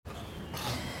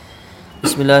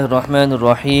بسم الله الرحمن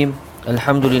الرحيم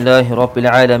الحمد لله رب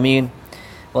العالمين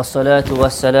والصلاة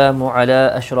والسلام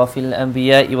على أشرف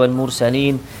الأنبياء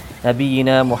والمرسلين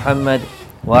نبينا محمد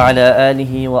وعلى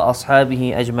آله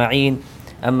وأصحابه أجمعين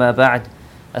أما بعد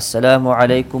السلام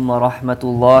عليكم ورحمة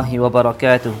الله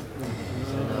وبركاته.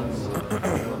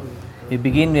 We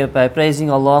begin by praising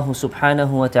Allah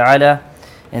subhanahu wa ta'ala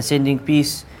and sending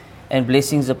peace and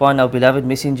blessings upon our beloved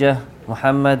messenger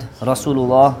Muhammad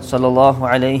Rasulullah sallallahu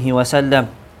alayhi wa sallam.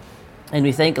 And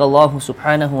we thank Allah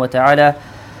subhanahu wa ta'ala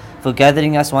for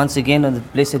gathering us once again on the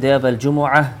blessed day of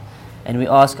Al-Jumu'ah. And we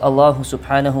ask Allah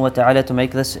subhanahu wa ta'ala to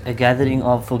make this a gathering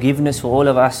of forgiveness for all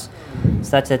of us,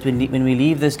 such that when we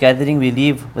leave this gathering, we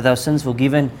leave with our sins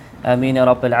forgiven. Ameen ya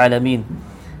Rabbil Alameen.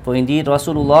 For indeed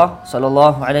Rasulullah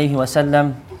sallallahu alayhi wa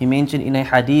sallam, he mentioned in a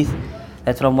hadith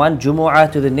that from one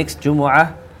Jumu'ah to the next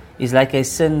Jumu'ah is like a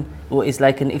sin, or is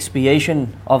like an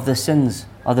expiation of the sins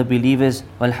of the believers.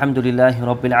 Walhamdulillahi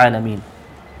Rabbil Alameen.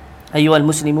 Ayyuha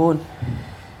al-Muslimun,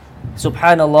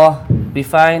 subhanallah, we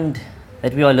find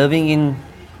that we are living in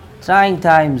trying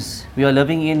times. We are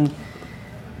living in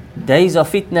days of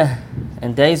fitna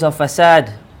and days of fasad,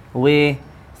 where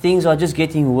things are just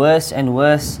getting worse and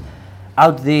worse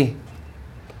out there,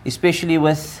 especially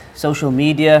with social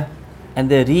media and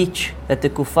the reach that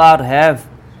the kuffar have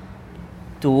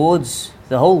towards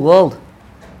the whole world,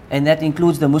 and that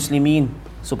includes the Muslimin,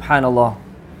 subhanallah.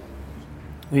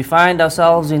 We find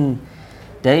ourselves in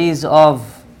days of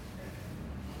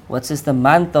the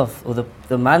month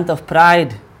of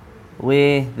pride,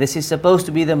 where this is supposed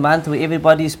to be the month where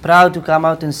everybody is proud to come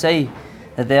out and say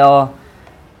that they are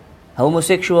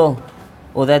homosexual,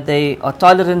 or that they are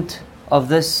tolerant of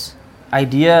this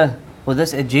idea or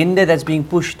this agenda that's being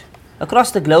pushed across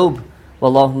the globe.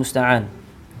 Wallahu musta'an.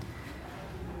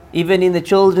 Even in the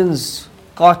children's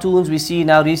cartoons we see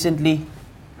now recently,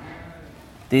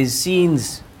 there's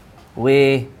scenes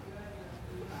where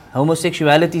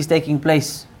homosexuality is taking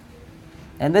place.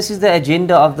 And this is the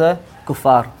agenda of the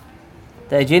kuffar.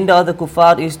 The agenda of the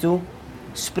kuffar is to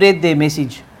spread their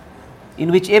message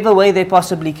in whichever way they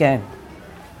possibly can.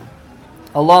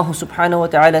 Allah subhanahu wa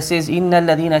ta'ala says, إِنَّ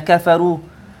الَّذِينَ كَفَرُوا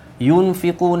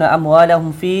يُنْفِقُونَ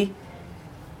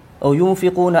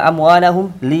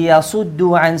أَمْوَالَهُمْ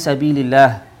لِيَصُدُّوا عَنْ سَبِيلِ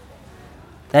اللَّهِ.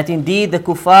 That indeed the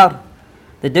kuffar,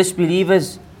 the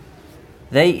disbelievers,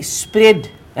 they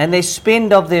spread and they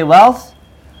spend of their wealth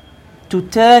to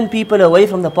turn people away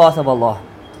from the path of Allah.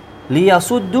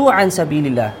 لِيَصُدُّوا عَنْ سَبِيلِ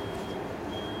اللَّهِ.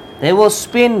 They will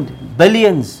spend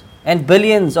billions and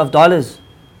billions of dollars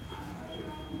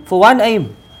for one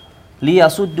aim,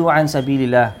 لِيَصُدُّوا عَنْ سَبِيلِ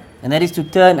اللَّهِ, and that is to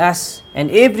turn us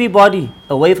and everybody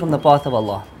away from the path of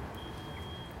Allah.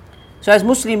 So as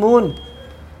Muslimun,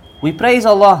 we praise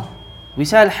Allah. We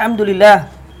say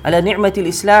Alhamdulillah ala ni'matil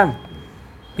Islam.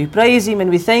 We praise Him and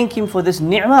we thank Him for this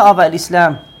ni'mah of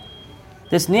al-Islam,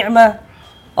 this ni'mah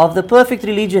of the perfect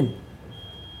religion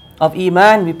of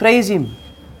Iman. We praise Him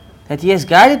that He has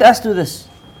guided us to this,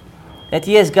 that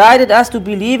He has guided us to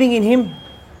believing in Him,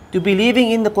 to believing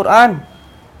in the Quran,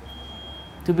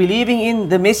 to believing in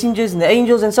the messengers and the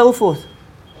angels and so forth.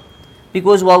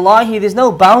 Because wallahi, there's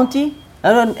no bounty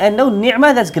and no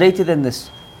ni'mah that's greater than this.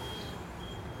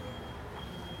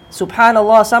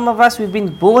 Subhanallah, some of us, we've been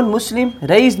born Muslim,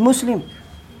 raised Muslim.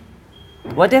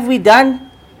 What have we done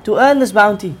to earn this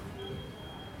bounty?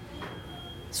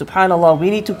 Subhanallah, we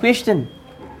need to question,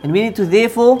 and we need to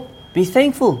therefore be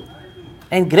thankful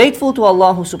and grateful to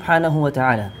Allah subhanahu wa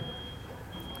ta'ala.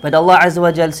 But Allah Azza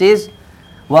wa Jal says,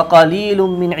 وَقَلِيلٌ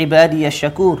مِّنْ عِبَادِيَ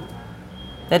الشَّكُورِ,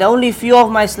 that only few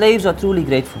of my slaves are truly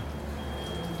grateful.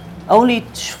 Only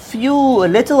a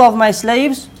little of my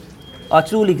slaves are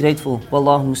truly grateful.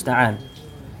 Wallahu musta'an.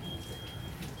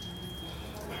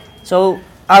 So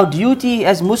our duty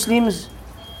as Muslims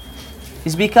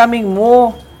is becoming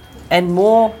more and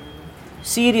more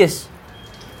serious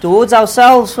towards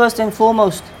ourselves first and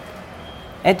foremost,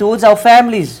 and towards our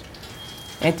families,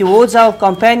 and towards our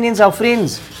companions, our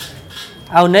friends,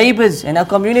 our neighbors and our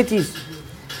communities.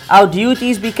 Our duty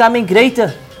is becoming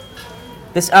greater.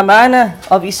 This amana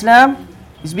of Islam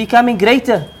is becoming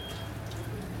greater,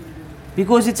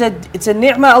 because it's a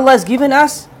ni'mah Allah has given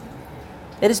us.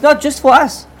 It is not just for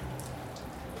us.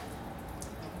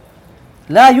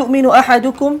 لا يؤمن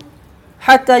أحدكم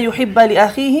حتى يحب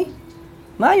لأخيه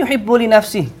ما يحب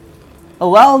لنفسه. A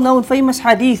well-known famous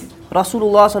hadith,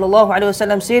 Rasulullah sallallahu alaihi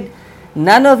wasallam said,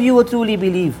 none of you will truly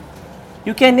believe.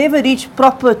 You can never reach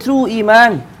proper true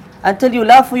iman until you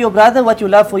love for your brother what you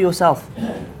love for yourself.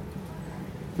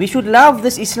 We should love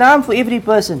this Islam for every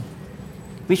person.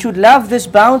 We should love this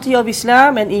bounty of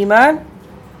Islam and Iman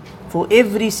for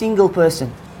every single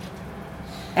person.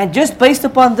 And just based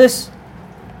upon this,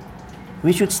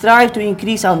 we should strive to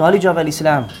increase our knowledge of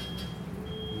Al-Islam.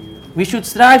 We should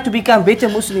strive to become better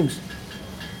Muslims,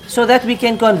 so that we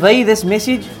can convey this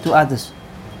message to others,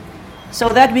 so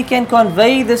that we can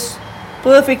convey this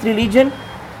perfect religion,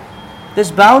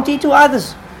 this bounty to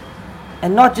others,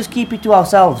 and not just keep it to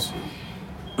ourselves.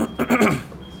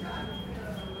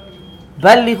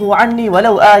 بَلِّغُوا عَنِّي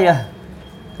وَلَوْ آيَةً.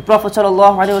 The Prophet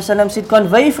ﷺ said,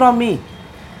 convey from me,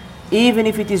 even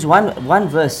if it is one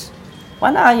verse,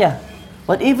 one ayah,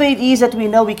 whatever it is that we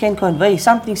know we can convey,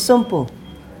 something simple,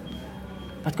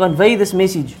 but convey this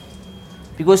message.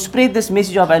 Because spread this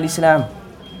message of Al-Islam.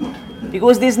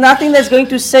 Because there's nothing that's going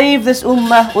to save this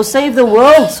ummah, or save the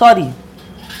world,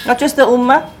 not just the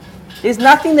ummah. There's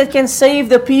nothing that can save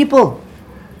the people,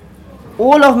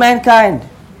 all of mankind,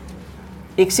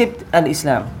 except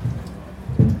Al-Islam.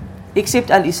 Except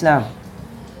Al-Islam.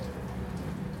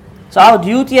 So our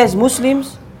duty as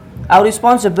Muslims, our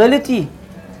responsibility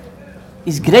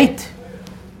is great.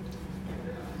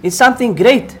 It's something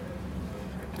great.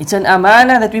 It's an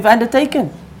amana that we've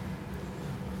undertaken.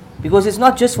 Because it's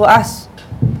not just for us.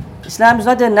 Islam is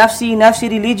not a nafsi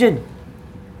religion.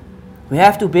 We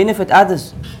have to benefit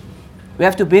others. We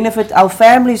have to benefit our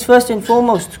families first and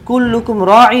foremost. كُلُّكُمْ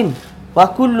رَاعٍ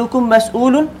وَكُلُّكُمْ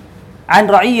مَسْئُولٌ عَنْ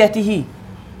رَعِيَّتِهِ.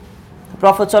 The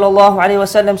Prophet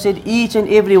ﷺ said, each and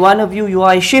every one of you, you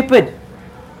are a shepherd.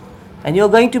 And you're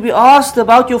going to be asked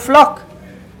about your flock.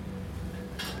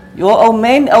 You are, O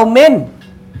men,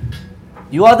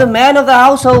 you are the man of the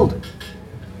household.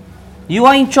 You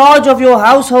are in charge of your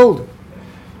household.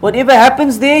 Whatever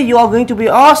happens there, you are going to be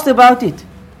asked about it.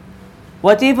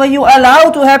 Whatever you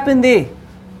allow to happen there,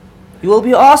 you will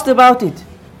be asked about it.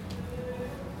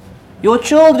 Your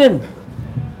children,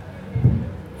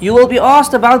 you will be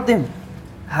asked about them.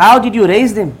 How did you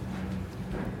raise them?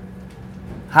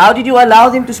 How did you allow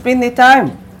them to spend their time?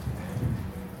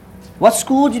 What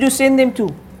school did you send them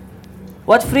to?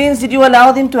 What friends did you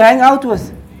allow them to hang out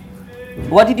with?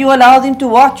 What did you allow them to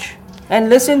watch and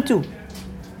listen to?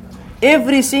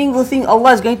 Every single thing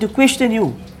Allah is going to question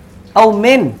you. O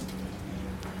men.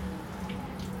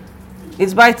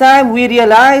 It's by time we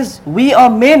realize we are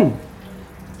men.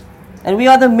 And we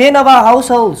are the men of our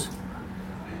households.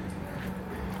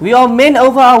 We are men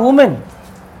over our women.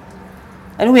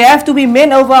 And we have to be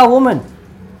men over our women.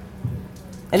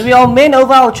 And we are men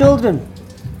over our children.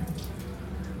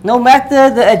 No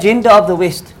matter the agenda of the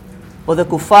West or the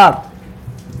kuffar,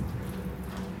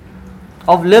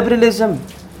 of liberalism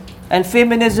and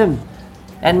feminism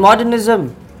and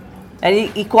modernism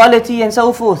and equality and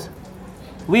so forth.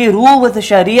 We rule with the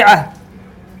Sharia.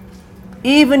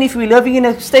 Even if we're living in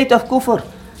a state of kufr,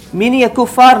 meaning a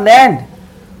kuffar land,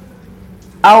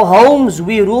 our homes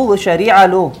we rule with Sharia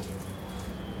law.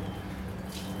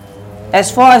 As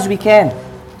far as we can.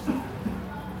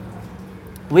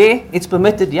 Where it's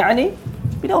permitted, yani,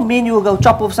 we don't mean you will go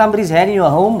chop off somebody's hand in your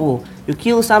home, or you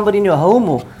kill somebody in your home,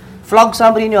 or flog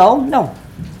somebody in your home. No.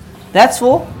 That's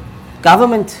for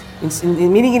government,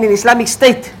 meaning in an Islamic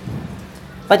state.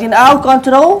 But in our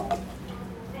control,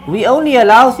 we only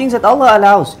allow things that Allah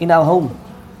allows in our home.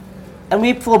 And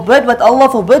we forbid what Allah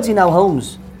forbids in our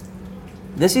homes.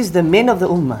 This is the men of the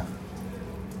ummah.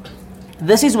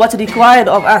 This is what's required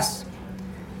of us.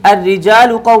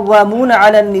 الرجال قوامون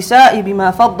على النساء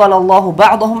بما فضل الله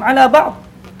بعضهم على بعض.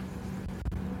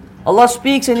 Allah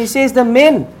speaks and He says the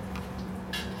men,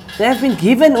 they have been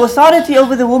given authority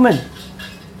over the woman.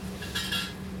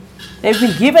 They've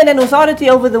been given an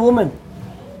authority over the woman.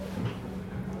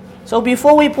 So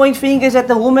before we point fingers at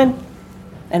the woman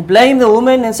and blame the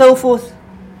woman and so forth,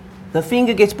 the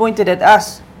finger gets pointed at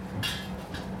us.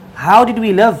 How did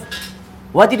we live?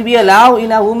 What did we allow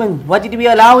in our women? What did we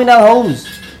allow in our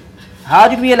homes? How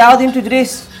did we allow them to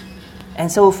dress? And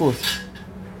so forth.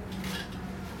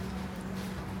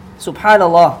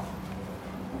 Subhanallah.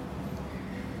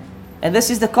 And this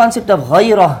is the concept of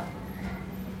ghayrah.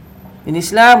 In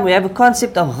Islam we have a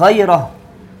concept of ghayrah,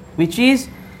 which is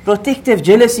protective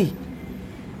jealousy.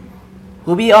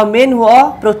 We are men who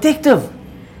are protective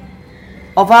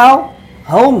of our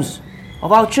homes,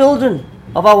 of our children,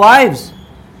 of our wives.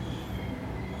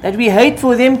 That we hate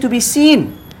for them to be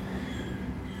seen.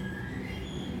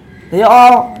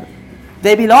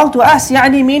 They belong to us,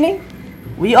 yani, meaning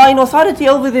we are in authority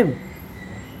over them.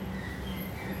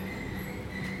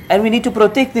 And we need to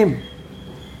protect them.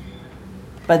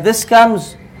 But this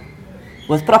comes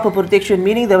with proper protection,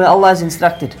 meaning the way Allah has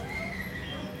instructed.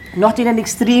 Not in an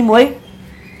extreme way,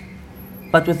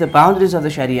 but with the boundaries of the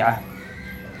Sharia.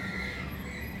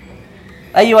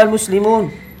 Ayyuha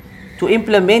al-Muslimun, to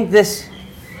implement this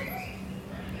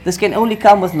can only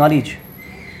come with knowledge.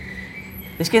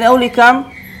 This can only come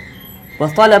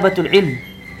with talabatul ilm,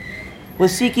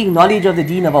 with seeking knowledge of the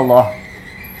deen of Allah.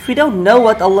 If we don't know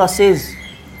what Allah says,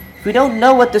 if we don't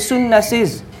know what the Sunnah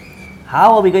says,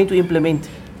 how are we going to implement?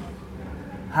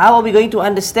 How are we going to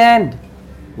understand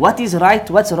what is right,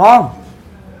 what's wrong?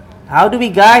 How do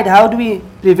we guide? How do we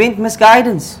prevent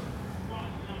misguidance?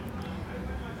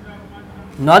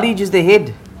 Knowledge is the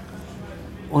head.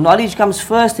 Or knowledge comes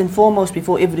first and foremost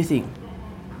before everything.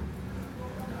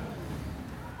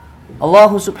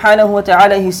 Allah subhanahu wa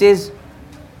ta'ala, He says,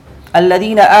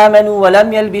 الَّذِينَ آمَنُوا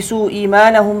وَلَمْ يَلْبِسُوا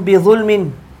إِيمَانَهُمْ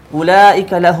بِظُلْمٍ أُولَٰئِكَ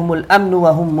لَهُمُ الْأَمْنُ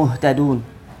وَهُمْ مُهْتَدُونَ.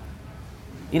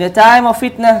 In a time of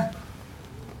fitna,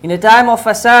 in a time of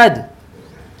fasad,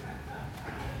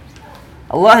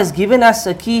 Allah has given us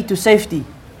a key to safety.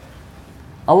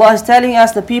 Allah is telling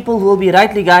us the people who will be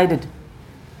rightly guided.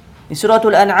 In Surah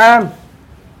Al-An'am,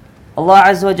 Allah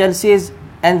Azza wa Jal says,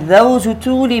 and those who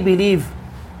truly believe,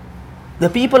 the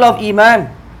people of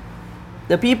Iman,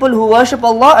 the people who worship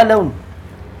Allah alone,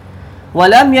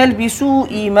 وَلَمْ يَلْبِسُوا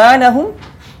إِيمَانَهُمْ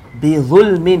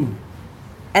بِظُلْمٍ,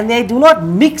 and they do not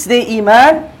mix their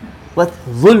Iman with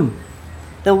zulm.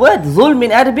 The word zulm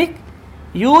in Arabic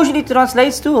usually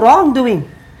translates to wrongdoing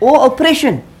or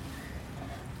oppression,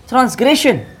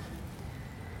 transgression.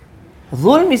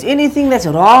 Zulm is anything that's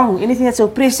wrong, anything that's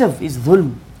oppressive is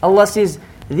zulm. Allah says,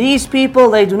 these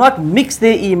people, they do not mix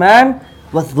their Iman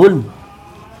with zulm.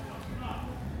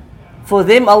 For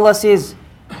them, Allah says,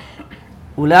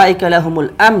 أُولَٰئِكَ لَهُمُ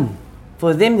الْأَمْنِ,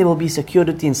 for them there will be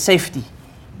security and safety.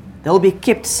 They will be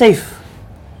kept safe.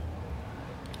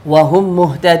 وَهُمْ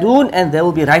مُهْتَدُونَ, and they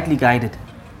will be rightly guided.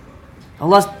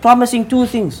 Allah is promising two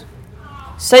things: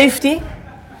 safety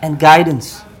and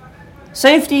guidance.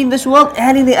 Safety in this world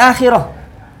and in the akhirah.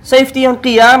 Safety on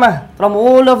Qiyamah, from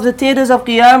all of the terrors of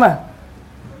Qiyamah.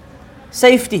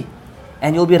 Safety.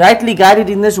 And you'll be rightly guided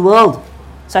in this world,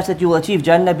 such that you will achieve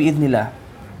Jannah bi'idhnillah.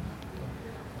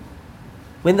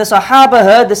 When the Sahaba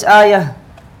heard this ayah,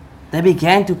 they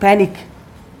began to panic.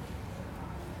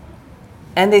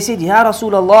 And they said, Ya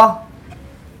Rasulullah,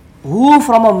 who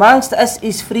from amongst us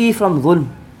is free from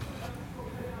dhulm?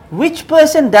 Which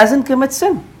person doesn't commit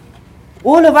sin?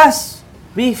 All of us,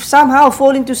 we somehow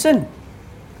fall into sin.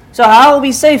 So how are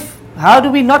we safe? How do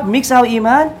we not mix our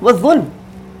Iman with dhulm?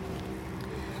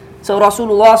 So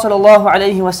Rasulullah sallallahu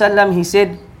alayhi wasallam, he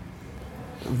said,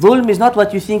 dhulm is not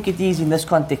what you think it is in this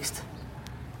context.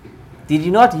 Did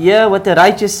you not hear what the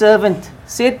righteous servant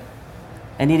said?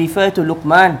 And he referred to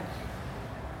Luqman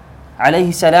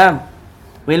alayhi salam,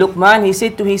 where Luqman, he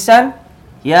said to his son,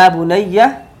 Ya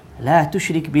bunayya la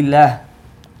tushrik billah,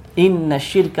 inna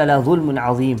shirka la dhulmun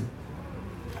azim.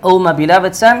 O my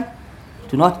beloved son,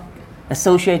 do not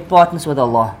associate partners with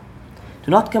Allah.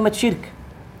 Do not commit shirk.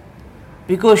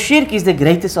 Because shirk is the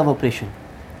greatest of oppression.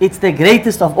 It's the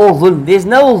greatest of all dhulm. There's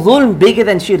no dhulm bigger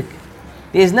than shirk.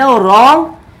 There's no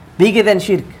wrong bigger than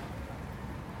shirk.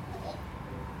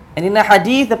 And in a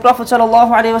hadith, the Prophet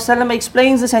ﷺ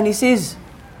explains this, and he says,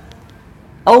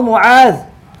 O Mu'adh,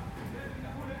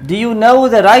 do you know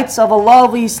the rights of Allah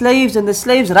over His slaves and the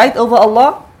slaves' right over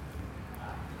Allah?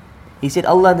 He said,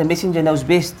 Allah and the Messenger knows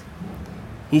best.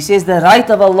 He says the right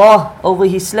of Allah over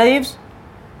His slaves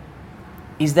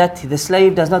is that the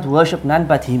slave does not worship none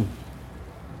but Him.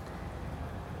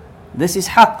 This is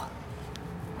haqq.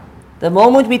 The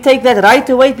moment we take that right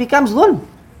away, it becomes dhulm,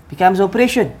 becomes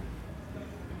oppression,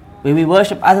 where we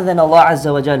worship other than Allah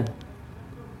Azza wa Jal.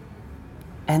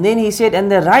 And then he said,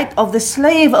 and the right of the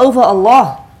slave over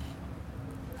Allah.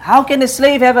 How can a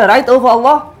slave have a right over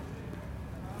Allah?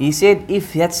 He said,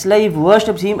 if that slave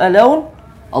worships Him alone,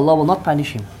 Allah will not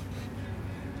punish him.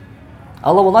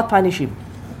 Allah will not punish him.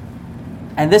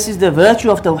 And this is the virtue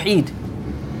of Tawheed.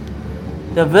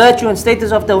 The virtue and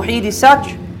status of Tawheed is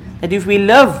such that if we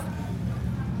live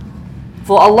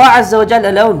for Allah Azza wa Jal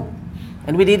alone,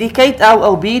 and we dedicate our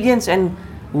obedience and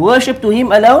worship to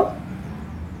Him alone,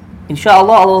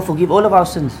 inshallah Allah will forgive all of our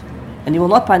sins and He will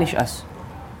not punish us.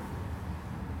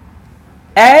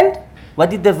 And what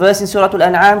did the verse in Surah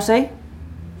Al-An'am say?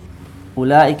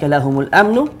 أُولَٰئِكَ لَهُمُ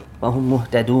الْأَمْنُ وَهُمْ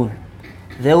مُهْتَدُونَ.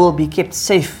 They will be kept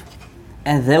safe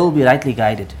and they will be rightly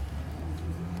guided.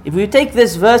 If we take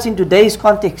this verse in today's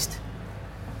context,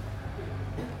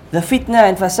 the fitna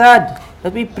and fasad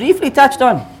that we briefly touched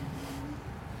on,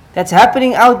 that's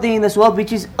happening out there in this world,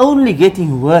 which is only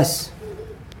getting worse.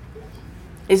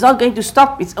 It's not going to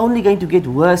stop, it's only going to get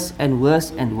worse and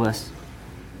worse and worse.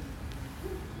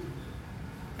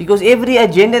 Because every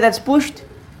agenda that's pushed,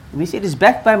 we said, is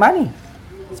backed by money.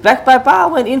 It's backed by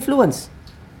power and influence.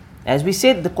 As we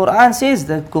said, the Quran says,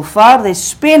 the kuffar, they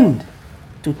spend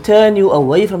to turn you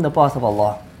away from the path of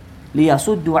Allah.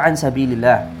 لِيَصُدُّوا عَنْ سَبِيلِ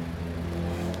اللَّهِ.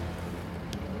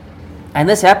 And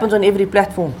this happens on every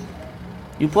platform.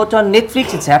 You put on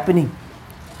Netflix, it's happening.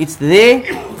 It's there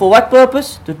for what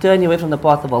purpose? To turn you away from the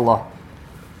path of Allah.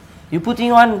 You're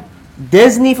putting on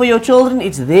Disney for your children,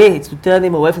 it's there, it's to turn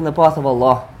them away from the path of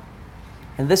Allah.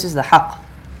 And this is the haqq.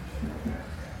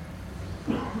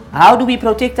 How do we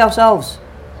protect ourselves?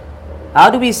 How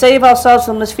do we save ourselves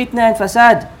from this fitna and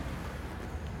fasad?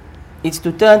 It's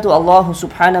to turn to Allah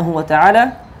subhanahu wa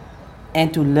ta'ala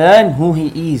and to learn who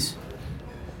He is.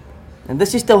 And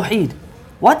this is Tawheed.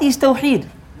 What is Tawheed?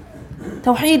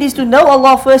 Tawheed is to know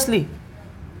Allah firstly.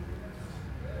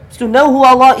 It's to know who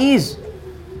Allah is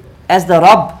as the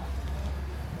Rabb,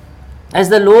 as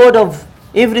the Lord of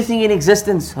everything in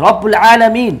existence, Rabbul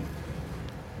Alameen.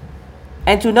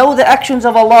 And to know the actions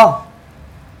of Allah.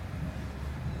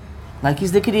 Like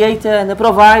He's the creator and the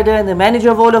provider and the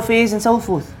manager of all affairs and so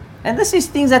forth. And this is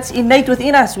things that's innate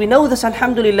within us. We know this,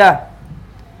 alhamdulillah.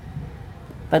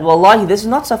 But wallahi, this is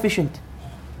not sufficient.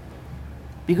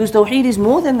 Because Tawheed is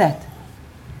more than that.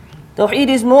 Tawheed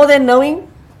is more than knowing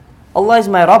Allah is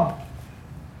my Rabb.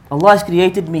 Allah has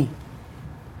created me.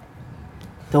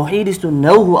 Tawheed is to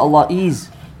know who Allah is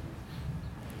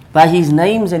by His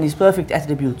names and His perfect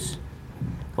attributes.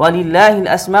 وَلِلَّهِ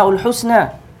الْأَسْمَاءُ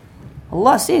الْحُسْنَى.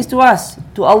 Allah says to us,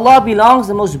 to Allah belongs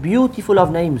the most beautiful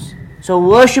of names. So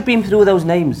worship Him through those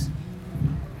names.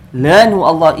 Learn who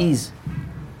Allah is.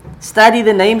 Study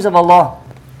the names of Allah.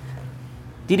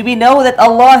 Did we know that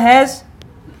Allah has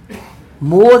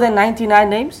more than 99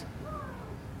 names?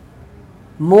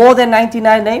 More than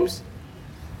 99 names?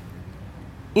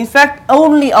 In fact,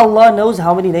 only Allah knows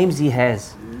how many names He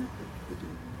has.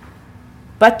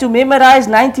 But to memorize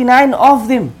 99 of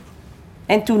them,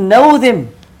 and to know them,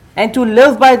 and to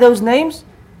live by those names,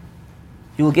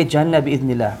 you will get Jannah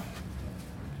bi'idhnillah.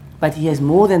 But He has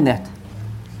more than that.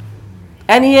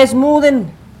 And He has more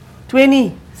than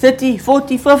 20, 30,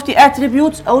 40, 50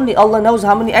 attributes. Only Allah knows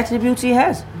how many attributes He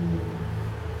has.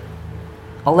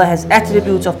 Allah has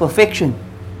attributes of perfection.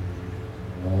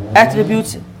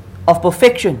 Attributes of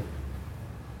perfection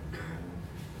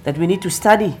that we need to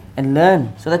study and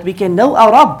learn so that we can know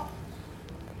our Rabb.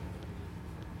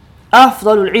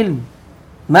 أفضل العلم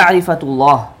معرفة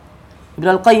الله. Ibn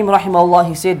al-Qayyim rahimahullah,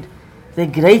 he said, the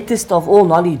greatest of all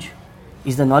knowledge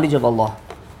is the knowledge of Allah.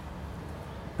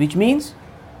 Which means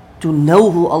to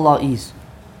know who Allah is.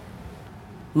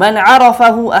 من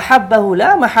عرفه أحبه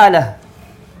لا محالة.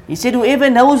 He said, whoever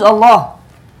knows Allah,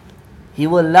 he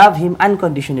will love Him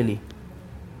unconditionally.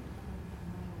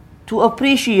 To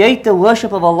appreciate the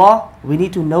worship of Allah, we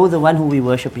need to know the one who we are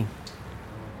worshipping.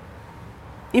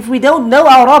 If we don't know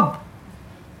our Rabb,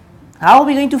 how are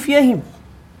we going to fear Him?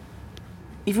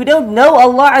 If we don't know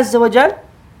Allah Azza wa Jal,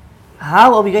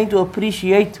 how are we going to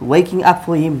appreciate waking up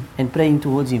for Him and praying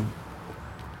towards Him?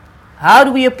 How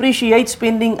do we appreciate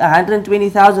spending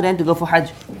 120,000 rand to go for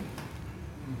Hajj?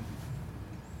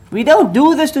 We don't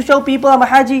do this to show people I'm a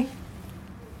Haji.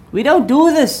 We don't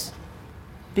do this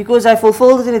because I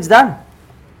fulfilled it and it's done.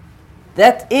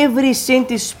 That every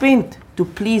cent is spent to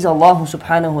please Allah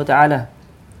subhanahu wa ta'ala.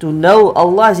 To know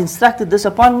Allah has instructed this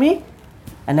upon me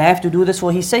and I have to do this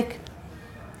for His sake.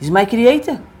 He's my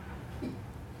creator.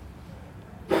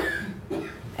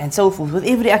 And so forth. With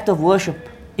every act of worship,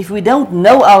 if we don't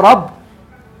know our Rabb,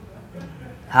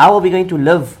 how are we going to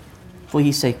live for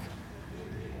His sake?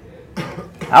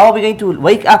 How are we going to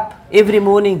wake up every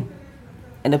morning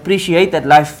and appreciate that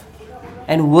life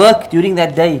and work during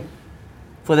that day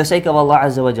for the sake of Allah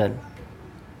Azza wa Jal?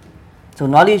 So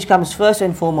knowledge comes first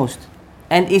and foremost,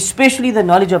 and especially the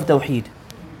knowledge of Tawheed.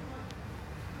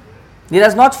 Let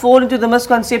us not fall into the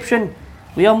misconception,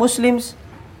 we are Muslims,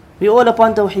 we are all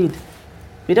upon Tawheed.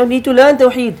 We don't need to learn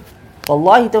Tawheed.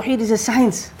 Wallahi, Tawheed is a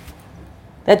science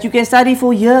that you can study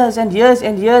for years and years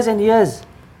and years and years.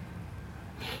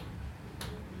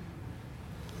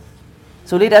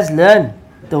 So let us learn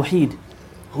Tawheed.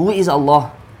 Who is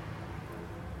Allah?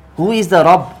 Who is the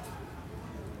Rabb?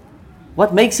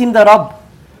 What makes Him the Rabb?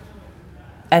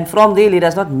 And from there, let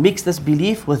us not mix this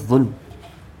belief with dhulm.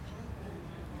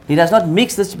 Let us not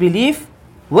mix this belief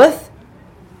with,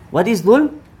 what is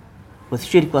dhulm? With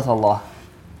shirk with Allah.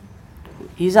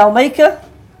 He is our maker,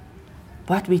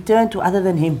 but we turn to other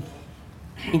than Him.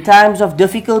 In times of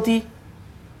difficulty,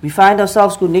 we find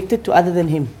ourselves connected to other than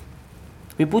Him.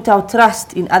 We put our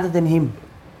trust in other than Him.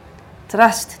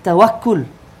 Trust, tawakkul,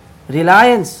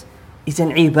 reliance is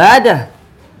an ibadah.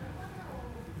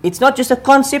 It's not just a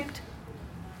concept,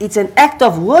 it's an act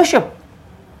of worship.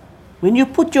 When you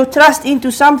put your trust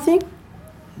into something,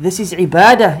 this is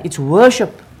ibadah, it's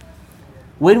worship.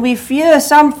 When we fear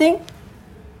something,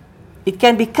 It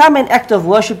can become an act of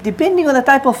worship depending on the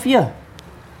type of fear.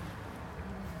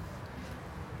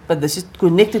 But this is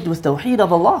connected with Tawheed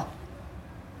of Allah.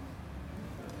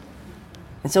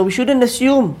 And so we shouldn't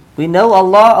assume, we know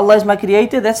Allah, Allah is my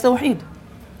creator, that's Tawheed.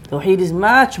 Tawheed is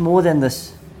much more than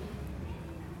this.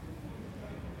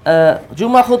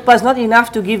 Jummah khutbah is not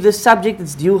enough to give this subject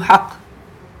its due haqq.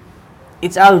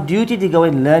 It's our duty to go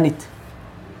and learn it,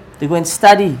 to go and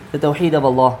study the Tawheed of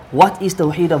Allah. What is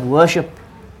Tawheed of worship?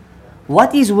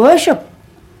 What is worship?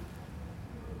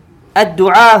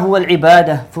 Ad-du'a huwa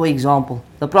al-ibadah, for example.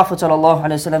 The Prophet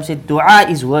ﷺ said, dua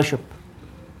is worship.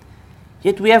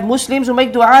 Yet we have Muslims who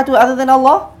make dua to other than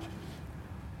Allah.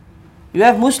 You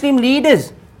have Muslim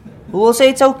leaders who will say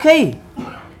it's okay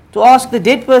to ask the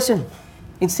dead person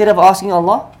instead of asking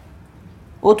Allah,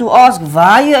 or to ask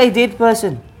via a dead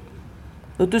person,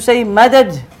 or to say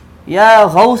madad ya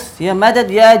Ghawth, ya madad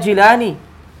ya Jilani,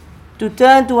 to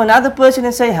turn to another person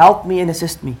and say help me and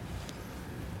assist me.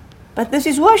 But this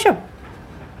is worship.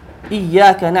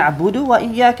 Iyyaka na'budu wa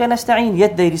iyyaka nasta'in.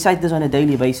 Yet they recite this on a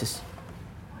daily basis.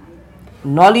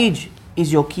 Knowledge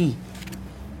is your key.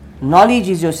 Knowledge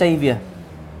is your savior.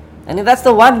 And if that's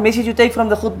the one message you take from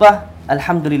the khutbah,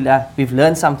 alhamdulillah, we've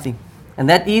learned something. And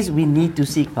that is, we need to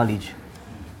seek knowledge.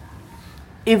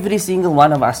 Every single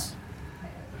one of us.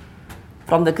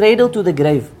 From the cradle to the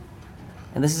grave.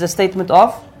 And this is a statement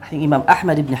of, I think, Imam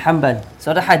Ahmad ibn Hanbal. It's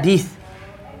not a hadith.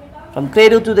 From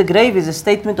cradle to the grave is a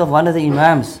statement of one of the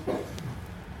Imams.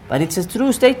 But it's a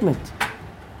true statement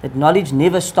that knowledge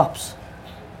never stops.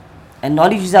 And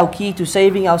knowledge is our key to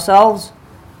saving ourselves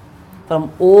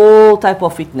from all type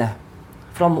of fitna,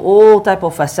 from all type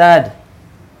of fasad.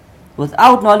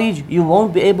 Without knowledge, you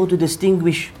won't be able to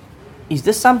distinguish, is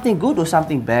this something good or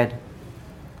something bad?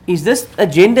 Is this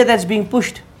agenda that's being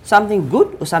pushed something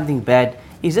good or something bad?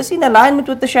 Is this in alignment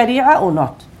with the Sharia or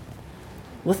not?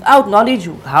 Without knowledge,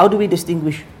 how do we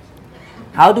distinguish?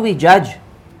 How do we judge?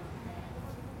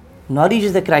 Knowledge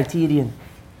is the criterion.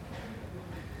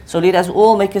 So let us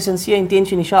all make a sincere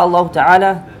intention, inshaAllah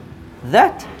ta'ala,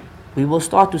 that we will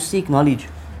start to seek knowledge.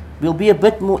 We'll be a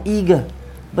bit more eager,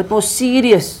 a bit more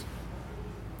serious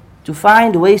to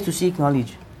find ways to seek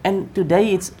knowledge. And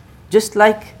today it's just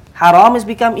like haram has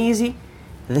become easy,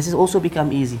 this has also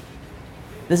become easy.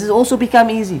 This has also become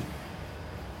easy.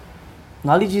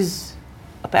 Knowledge is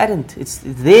apparent, it's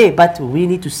there, but we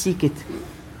need to seek it.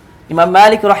 Imam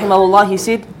Malik rahimahullah, he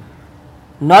said,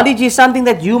 knowledge is something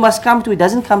that you must come to, it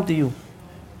doesn't come to you.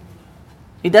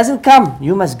 It doesn't come,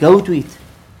 you must go to it.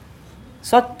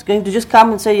 It's not going to just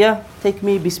come and say, yeah, take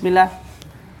me, bismillah.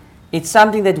 It's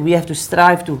something that we have to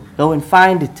strive to go and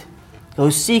find it.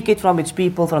 Go seek it from its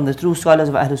people, from the true scholars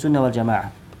of Ahlul Sunnah wal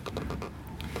Jama'ah.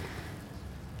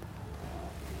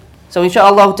 So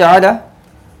inshaAllah ta'ala,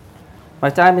 my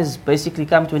time has basically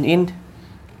come to an end.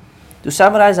 To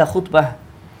summarize our khutbah,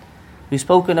 we've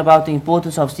spoken about the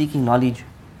importance of seeking knowledge.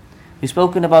 We've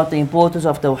spoken about the importance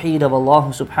of Tawheed of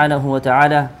Allah subhanahu wa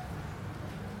ta'ala,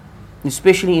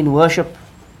 especially in worship,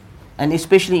 and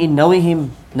especially in knowing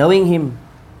Him,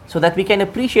 so that we can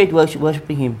appreciate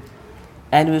worshipping Him.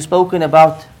 And we've spoken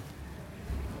about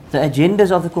the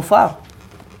agendas of the kuffar,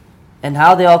 and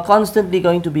how they are constantly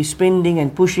going to be spending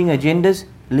and pushing agendas,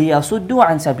 لِيَصُدُّوا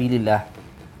عَنْ سَبِيلِ اللَّهِ,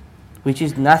 which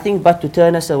is nothing but to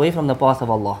turn us away from the path of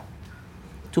Allah.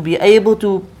 To be able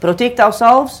to protect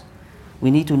ourselves,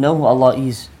 we need to know who Allah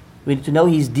is. We need to know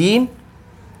His deen,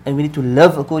 and we need to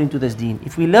live according to this deen.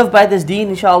 If we live by this deen,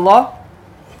 inshaAllah,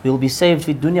 we will be saved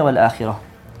fi dunya wal akhirah.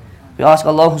 We ask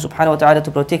Allah subhanahu wa ta'ala to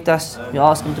protect us. We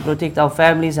ask Him to protect our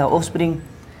families, our offspring,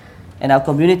 and our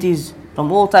communities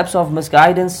from all types of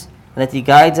misguidance, and that He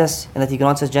guides us, and that He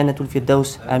grants us Jannatul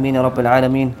Firdaus. Ameen ya Rabbil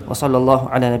Alameen. Wa sallallahu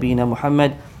ala nabiyyina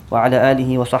Muhammad wa ala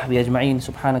alihi wa sahbihi ajma'in.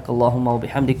 Subhanakallahumma wa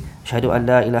bihamdik. Ashhadu an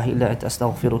la ilaha illa anta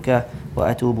astaghfiruka wa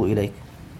atubu ilayk.